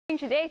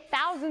Today,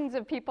 thousands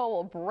of people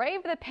will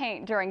brave the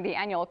paint during the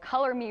annual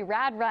Color Me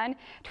Rad run.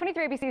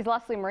 23 ABC's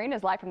Leslie Marine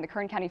is live from the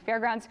Kern County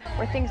Fairgrounds,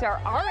 where things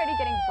are already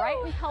getting bright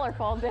and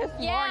colorful this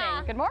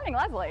morning. Good morning,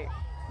 Leslie.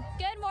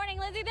 Good morning,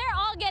 Lindsay. They're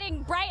all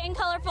getting bright and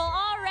colorful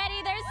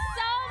already. There's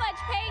so much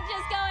paint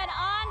just going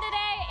on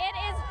today. It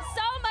is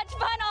so much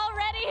fun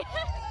already.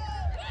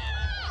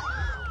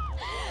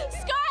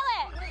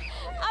 Scarlett,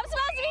 I'm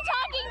supposed to be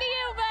talking to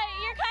you, but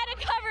you're kind of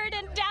covered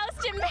and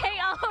doused in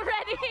paint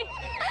already.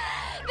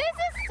 This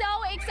is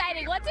so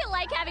exciting. What's it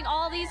like having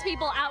all these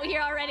people out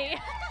here already?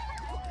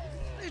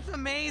 It's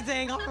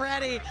amazing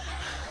already.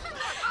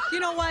 You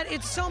know what?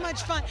 It's so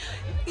much fun.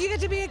 You get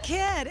to be a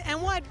kid,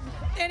 and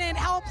it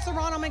helps the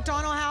Ronald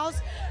McDonald House.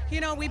 You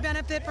know, we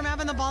benefit from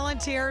having the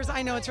volunteers.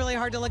 I know it's really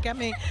hard to look at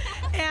me,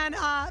 and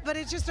but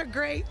it's just a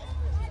great,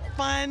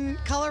 fun,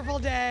 colorful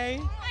day.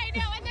 I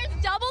know, and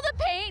there's double the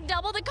paint,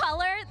 double the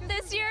color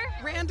this year.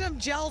 Random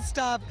gel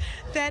stuff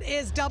that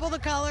is double the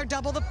color,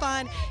 double the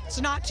fun.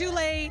 It's not too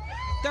late.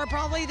 They're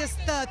probably the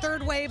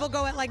third wave will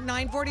go at like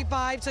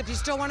 9:45. So if you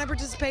still want to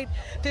participate,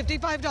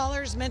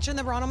 $55. Mention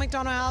the Ronald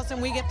McDonald House,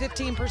 and we get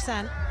 15%.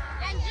 And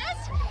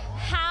just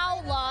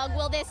how long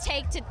will this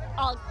take to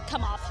all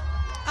come off?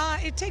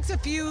 It takes a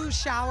few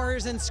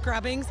showers and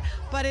scrubbings,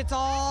 but it's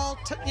all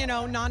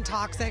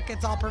non-toxic.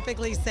 It's all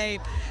perfectly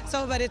safe.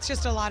 But it's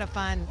just a lot of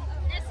fun.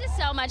 This is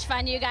so much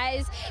fun, you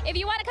guys. If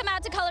you want to come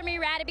out to Color Me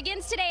Rad, it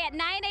begins today at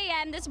 9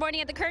 a.m. this morning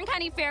at the Kern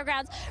County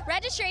Fairgrounds.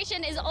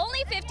 Registration is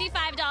only $55.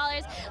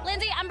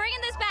 Lindsay, I'm bringing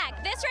this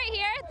back. This right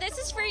here, this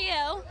is for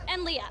you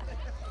and Leah.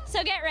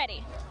 So get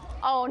ready.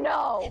 Oh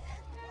no.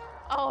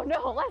 Oh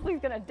no, Leslie's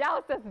gonna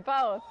douse us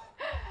both.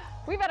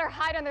 We better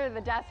hide under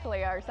the desk,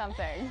 Leah, or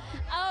something.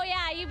 Oh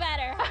yeah, you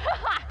better.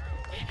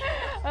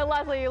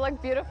 Leslie, you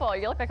look beautiful.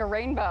 You look like a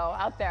rainbow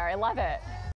out there. I love it.